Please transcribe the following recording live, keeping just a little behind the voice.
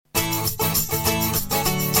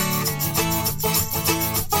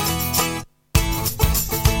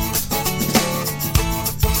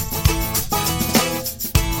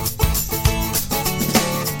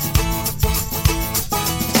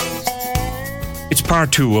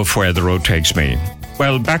part 2 of Where the Road Takes Me.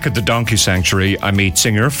 Well, back at the Donkey Sanctuary, I meet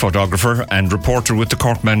singer, photographer and reporter with the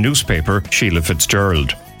Corkman newspaper, Sheila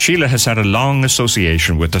Fitzgerald. Sheila has had a long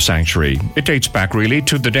association with the sanctuary. It dates back really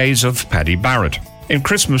to the days of Paddy Barrett. In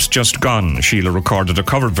Christmas Just Gone, Sheila recorded a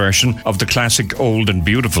cover version of the classic Old and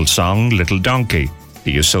Beautiful song, Little Donkey.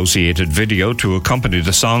 The associated video to accompany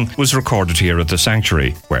the song was recorded here at the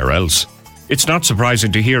sanctuary. Where else? It's not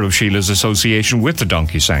surprising to hear of Sheila's association with the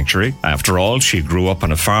Donkey Sanctuary. After all, she grew up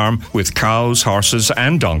on a farm with cows, horses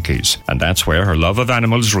and donkeys, and that's where her love of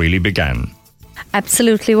animals really began.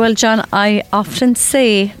 Absolutely. Well, John, I often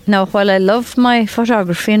say, now, while I love my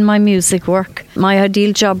photography and my music work, my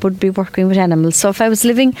ideal job would be working with animals. So if I was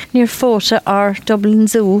living near Fota or Dublin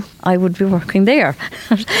Zoo, I would be working there.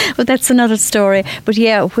 But that's another story. But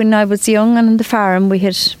yeah, when I was young and on the farm, we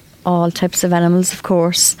had all types of animals, of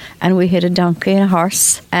course, and we had a donkey and a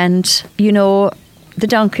horse. And, you know, the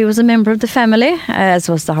donkey was a member of the family, as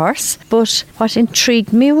was the horse. But what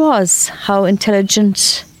intrigued me was how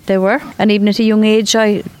intelligent they were. And even at a young age,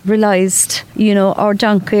 I realised, you know, our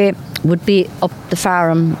donkey would be up the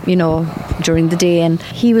farm, you know, during the day. And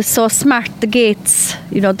he was so smart. The gates,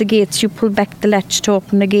 you know, the gates, you pull back the latch to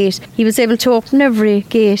open the gate. He was able to open every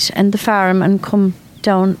gate and the farm and come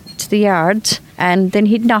down to the yard, and then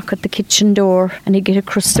he'd knock at the kitchen door and he'd get a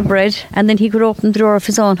crust of bread, and then he could open the door of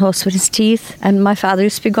his own house with his teeth. And my father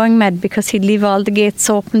used to be going mad because he'd leave all the gates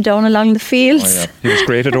open down along the fields. Oh, yeah. He was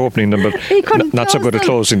great at opening them, but not so good at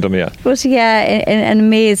closing them, yeah. But yeah, and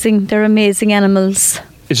amazing. They're amazing animals.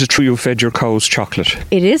 Is it true you fed your cows chocolate?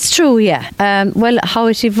 It is true, yeah. Well, how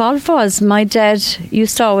it evolved was my dad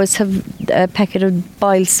used to always have a packet of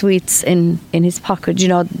boiled sweets in his pocket, you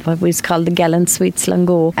know, what we call the gallon sweets long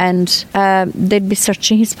ago. And they'd be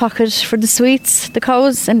searching his pocket for the sweets, the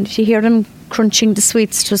cows, and you hear them crunching the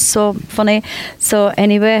sweets. It was so funny. So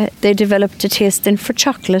anyway, they developed a taste then for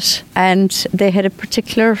chocolate, and they had a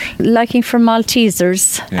particular liking for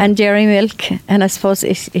Maltesers and dairy milk, and I suppose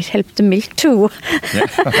it helped the milk too.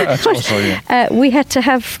 Yeah, also, yeah. We had to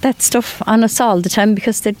have that stuff on us all the time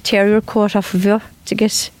because they'd tear your coat off of you to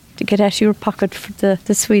get out your pocket for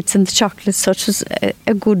the sweets and the chocolates. So it was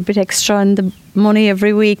a good bit extra in the money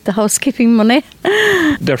every week, the housekeeping money.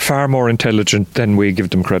 They're far more intelligent than we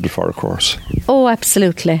give them credit for, of course. Oh,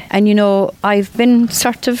 absolutely. And you know, I've been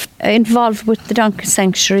sort of involved with the Donkey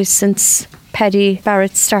Sanctuary since Paddy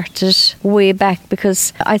Barrett started way back,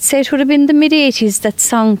 because I'd say it would have been the mid-80s that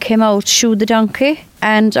song came out, Shoe the Donkey.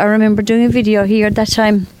 And I remember doing a video here at that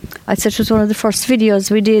time. I'd say it was one of the first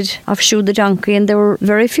videos we did of Shoe the Donkey, and there were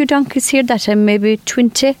very few donkeys here that time, maybe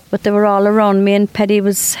 20, but they were all around me, and Paddy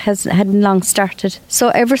hadn't long started. So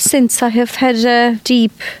ever since, I have had a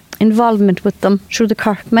deep involvement with them through the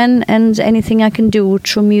Corkman, and anything I can do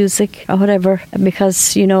through music or whatever,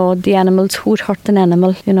 because, you know, the animals, who would hurt an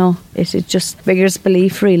animal, you know, it just beggars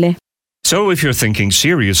belief, really. So if you're thinking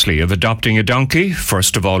seriously of adopting a donkey,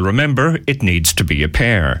 first of all, remember, it needs to be a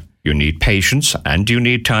pair. You need patience and you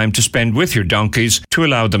need time to spend with your donkeys to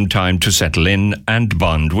allow them time to settle in and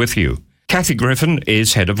bond with you. Kathy Griffin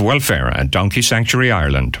is Head of Welfare at Donkey Sanctuary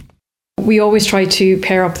Ireland. We always try to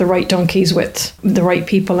pair up the right donkeys with the right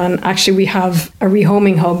people, and actually we have a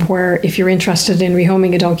rehoming hub where if you're interested in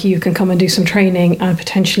rehoming a donkey, you can come and do some training and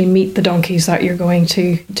potentially meet the donkeys that you're going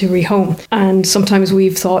to rehome. And sometimes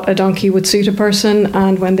we've thought a donkey would suit a person,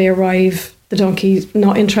 and when they arrive, the donkey's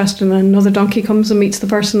not interested, and another donkey comes and meets the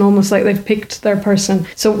person, almost like they've picked their person.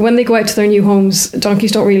 So when they go out to their new homes,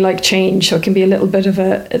 donkeys don't really like change, so it can be a little bit of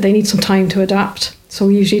they need some time to adapt. So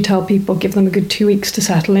we usually tell people, give them a good 2 weeks to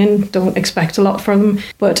settle in. Don't expect a lot from them.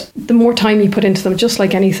 But the more time you put into them, just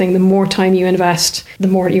like anything, the more time you invest, the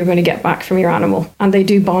more you're going to get back from your animal. And they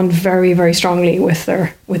do bond very, very strongly with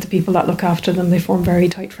the people that look after them. They form very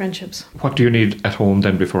tight friendships. What do you need at home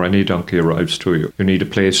then before any donkey arrives to you? You need a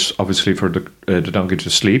place, obviously, for the donkey to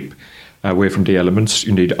sleep, away from the elements.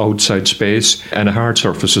 You need outside space and a hard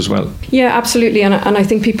surface as well. Yeah, absolutely. And I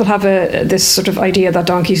think people have this sort of idea that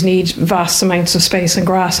donkeys need vast amounts of space and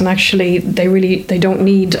grass, and actually they don't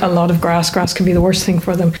need a lot of grass. Grass can be the worst thing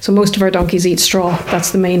for them. So most of our donkeys eat straw.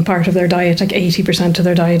 That's the main part of their diet. Like 80% of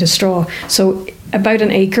their diet is straw. So about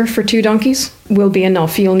an acre for 2 donkeys will be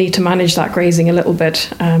enough. You'll need to manage that grazing a little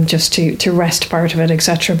bit, just to rest part of it,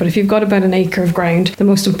 etc. But if you've got about an acre of ground, the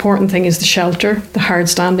most important thing is the shelter, the hard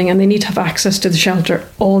standing, and they need to have access to the shelter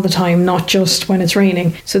all the time, not just when it's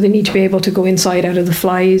raining. So they need to be able to go inside out of the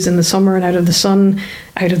flies in the summer and out of the sun,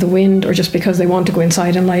 out of the wind, or just because they want to go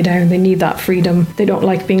inside and lie down. They need that freedom. They don't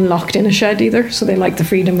like being locked in a shed either, so they like the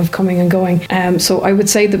freedom of coming and going. So I would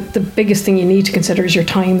say the biggest thing you need to consider is your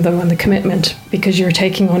time, though, and the commitment, because you're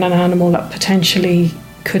taking on an animal that potentially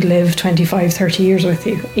could live 25, 30 years with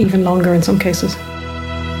you, even longer in some cases.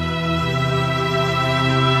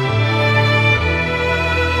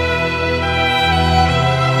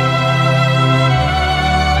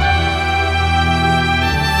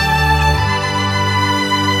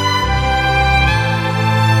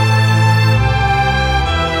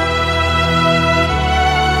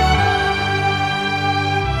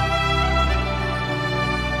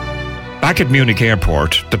 Back at Munich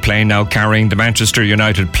Airport, the plane now carrying the Manchester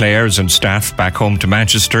United players and staff back home to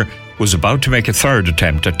Manchester was about to make a third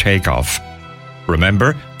attempt at takeoff.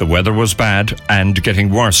 Remember, the weather was bad and getting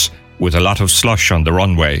worse, with a lot of slush on the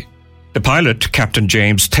runway. The pilot, Captain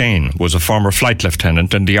James Thane, was a former flight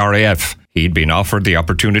lieutenant in the RAF. He'd been offered the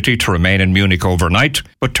opportunity to remain in Munich overnight,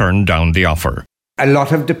 but turned down the offer. A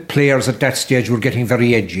lot of the players at that stage were getting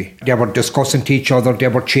very edgy. They were discussing to each other. They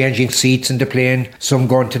were changing seats in the plane. Some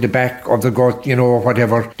going to the back, other go,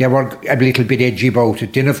 whatever. They were a little bit edgy about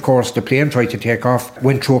it. Then, of course, the plane tried to take off,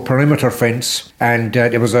 went through a perimeter fence, and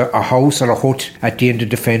there was a house or a hut at the end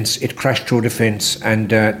of the fence. It crashed through the fence, and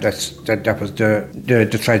that was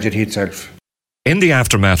the tragedy itself. In the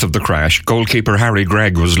aftermath of the crash, goalkeeper Harry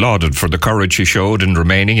Gregg was lauded for the courage he showed in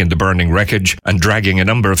remaining in the burning wreckage and dragging a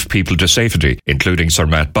number of people to safety, including Sir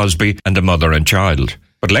Matt Busby and a mother and child.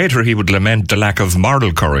 But later he would lament the lack of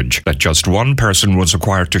moral courage that just one person was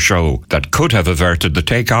required to show that could have averted the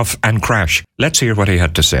takeoff and crash. Let's hear what he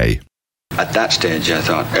had to say. At that stage, I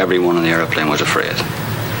thought everyone on the aeroplane was afraid.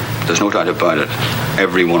 There's no doubt about it.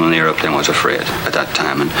 Everyone on the aeroplane was afraid at that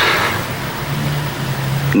time, and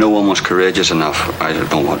no one was courageous enough, I don't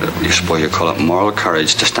know what you call it, moral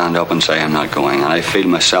courage, to stand up and say, I'm not going. And I feel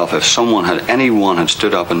myself, if anyone had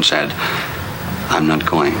stood up and said, I'm not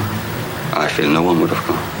going, I feel no one would have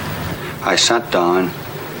gone. I sat down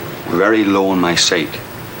very low in my seat,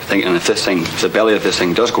 thinking if the belly of this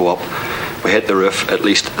thing does go up, we hit the roof, at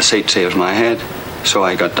least the seat saves my head. So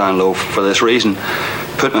I got down low for this reason,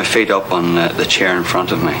 put my feet up on the chair in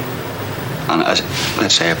front of me. And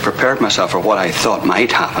let's say I prepared myself for what I thought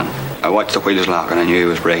might happen. I watched the wheels lock and I knew he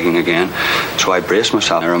was braking again. So I braced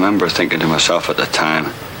myself. I remember thinking to myself at the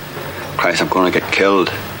time, Christ, I'm going to get killed.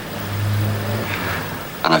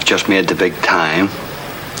 And I've just made the big time.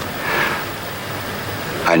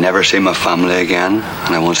 I'll never see my family again,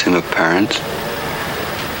 and I won't see my parents.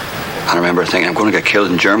 And I remember thinking, I'm going to get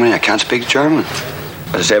killed in Germany. I can't speak German.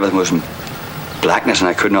 As I say, everything was in blackness and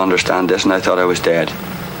I couldn't understand this, and I thought I was dead.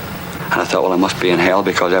 And I thought, well, I must be in hell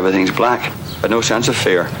because everything's black. I had no sense of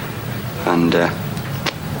fear. And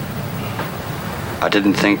I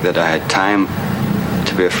didn't think that I had time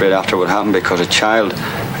to be afraid after what happened, because I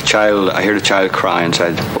heard a child cry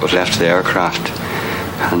inside what was left of the aircraft.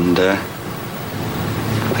 And I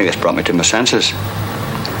think this brought me to my senses.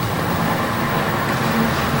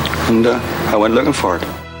 And I went looking for it.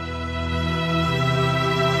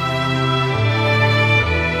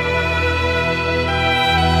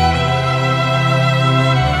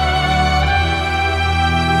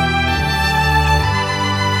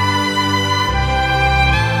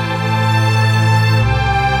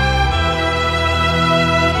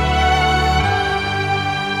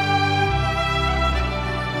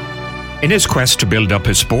 In his quest to build up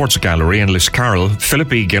his sports gallery in Liscarroll,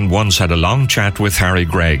 Philip Egan once had a long chat with Harry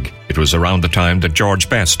Gregg. It was around the time that George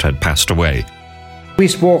Best had passed away. We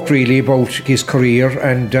spoke really about his career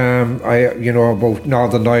and about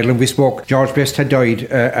Northern Ireland. We spoke. George Best had died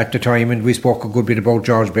at the time, and we spoke a good bit about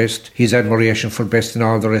George Best, his admiration for Best and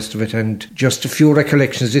all the rest of it, and just a few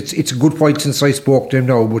recollections. It's a good while since I spoke to him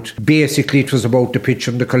now, but basically it was about the pitch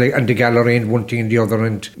and the gallery and one thing and the other,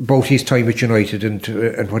 and about his time at United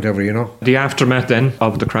and whatever, you know. The aftermath then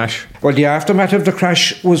of the crash? Well, the aftermath of the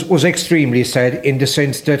crash was extremely sad, in the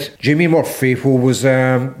sense that Jimmy Murphy, who was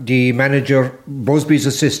the manager, Busby's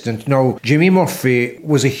assistant. Now, Jimmy Murphy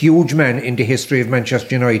was a huge man in the history of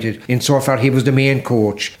Manchester United, insofar he was the main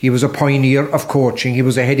coach. He was a pioneer of coaching. He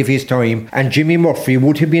was ahead of his time. And Jimmy Murphy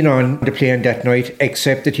would have been on the plane that night,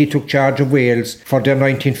 except that he took charge of Wales for their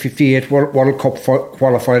 1958 World Cup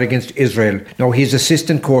qualifier against Israel. Now, his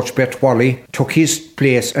assistant coach, Bert Wally, took his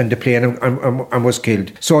place on the plane and was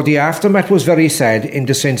killed. So the aftermath was very sad, in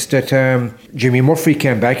the sense that Jimmy Murphy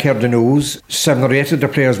came back, heard the news. 7 or 8 of the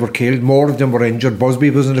players were killed. More of them were injured. Busby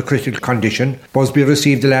was in a critical condition. Busby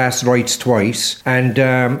received the last rites twice and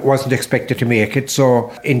wasn't expected to make it.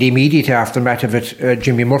 So in the immediate aftermath of it,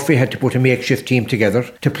 Jimmy Murphy had to put a makeshift team together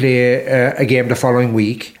to play a game the following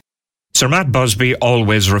week. Sir Matt Busby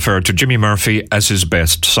always referred to Jimmy Murphy as his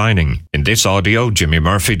best signing. In this audio, Jimmy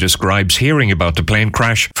Murphy describes hearing about the plane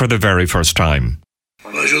crash for the very first time.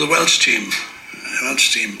 Well, I was with the Welsh team. The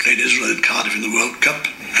Welsh team played Israel at Cardiff in the World Cup,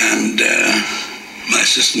 and My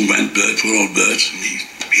assistant went, Bert, poor old Bert, and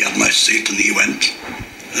he had my seat and he went.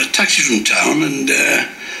 A taxi from town and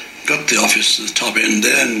got the office at the top end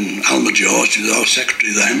there, and Alma George, who was our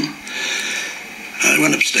secretary then. I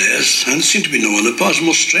went upstairs and there seemed to be no one about. It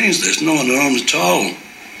was most strange, there's no one around at all.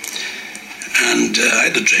 And I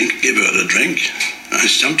had a drink, gave her a drink. And I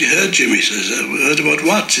said, haven't you heard, Jimmy? He says, heard about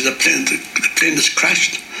what? She said, the plane that's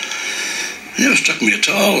crashed. It never struck me at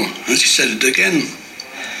all. And she said it again.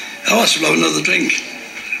 Oh, I said, I'll have another drink.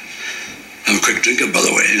 I'm a quick drinker, by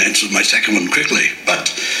the way, and answered my second one quickly. But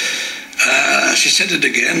she said it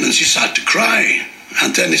again, and she started to cry.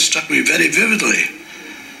 And then it struck me very vividly.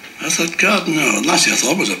 I thought, God, no. And last thing I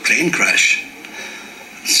thought was a plane crash.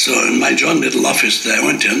 So in my John Little office there, I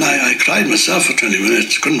went in, I cried myself for 20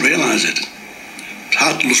 minutes, couldn't realise it.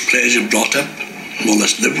 Heartless pleasure brought up, more or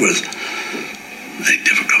less lived with. Very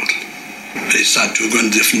difficult. Very sad to go to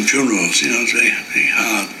different funerals, it's very, very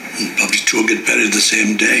hard. And probably two get buried the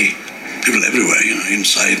same day. People everywhere,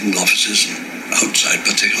 inside and offices and outside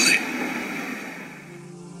particularly.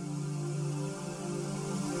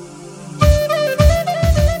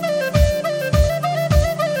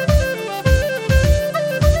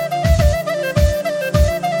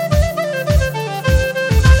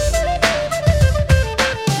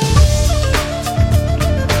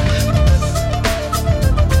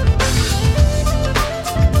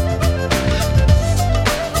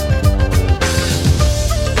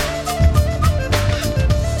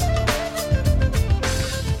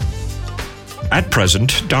 At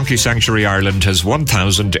present, Donkey Sanctuary Ireland has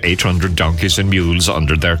 1,800 donkeys and mules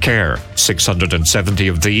under their care. 670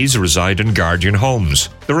 of these reside in guardian homes.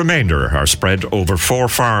 The remainder are spread over 4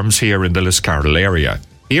 farms here in the Liscarroll area.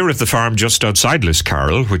 Here at the farm just outside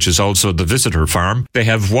Liscarroll, which is also the visitor farm, they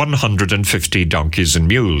have 150 donkeys and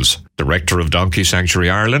mules. Director of Donkey Sanctuary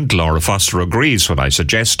Ireland, Laura Foster, agrees when I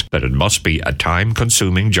suggest that it must be a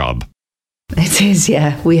time-consuming job. It is,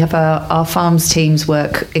 yeah. We have our farms teams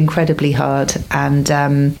work incredibly hard, and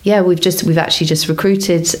we've actually just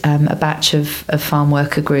recruited a batch of farm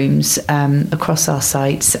worker grooms across our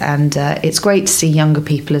sites, and it's great to see younger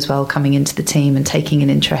people as well coming into the team and taking an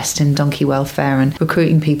interest in donkey welfare and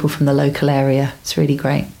recruiting people from the local area. It's really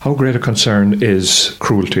great. How great a concern is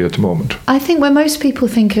cruelty at the moment? I think when most people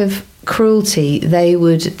think of cruelty, they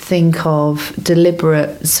would think of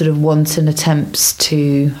deliberate sort of wanton attempts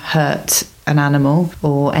to hurt an animal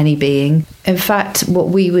or any being. In fact, what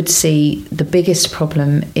we would see the biggest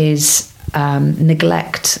problem is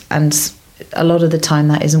neglect, and a lot of the time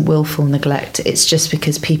that isn't willful neglect. It's just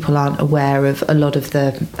because people aren't aware of a lot of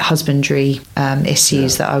the husbandry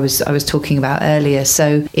issues that I was talking about earlier.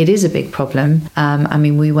 So it is a big problem.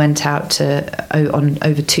 We went out on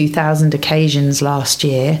over 2,000 occasions last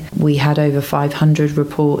year. We had over 500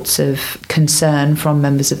 reports of concern from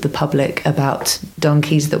members of the public about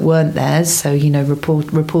donkeys that weren't theirs. So,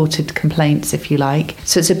 reported complaints, if you like.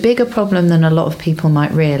 So it's a bigger problem than a lot of people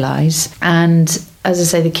might realise. And as I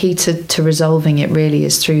say, the key to resolving it really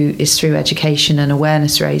is through education and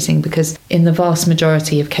awareness raising, because in the vast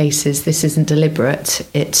majority of cases, this isn't deliberate.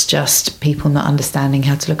 It's just people not understanding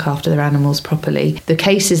how to look after their animals properly. The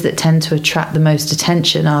cases that tend to attract the most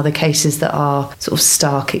attention are the cases that are sort of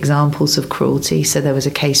stark examples of cruelty. So there was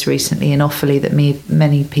a case recently in Offaly that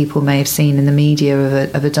many people may have seen in the media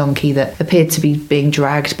of a donkey that appeared to be being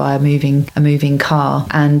dragged by a moving car.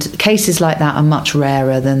 And cases like that are much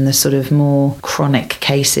rarer than the sort of more chronic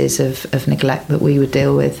cases of neglect that we would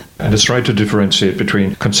deal with. And it's right to differentiate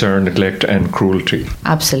between concern, neglect and cruelty.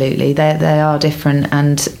 Absolutely. They are different,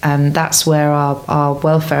 and that's where our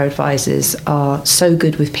welfare advisors are so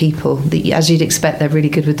good with people. As you'd expect, they're really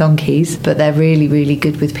good with donkeys, but they're really, really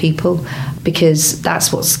good with people, because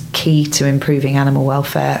that's what's key to improving animal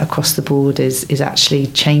welfare across the board is actually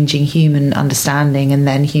changing human understanding and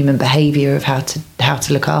then human behaviour of how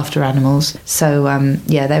to look after animals. So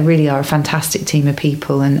they really are a fantastic team of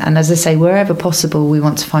people, and as I say, wherever possible we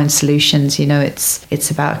want to find solutions.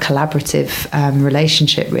 It's about a collaborative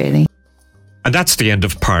relationship, really. And that's the end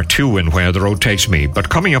of part 2 in Where the Road Takes Me. But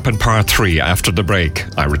coming up in part 3 after the break,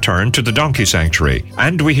 I return to the Donkey Sanctuary,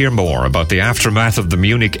 and we hear more about the aftermath of the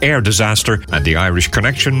Munich air disaster and the Irish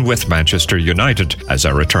connection with Manchester United, as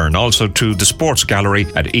I return also to the Sports Gallery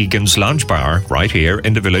at Egan's Lounge Bar right here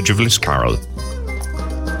in the village of Liscarroll.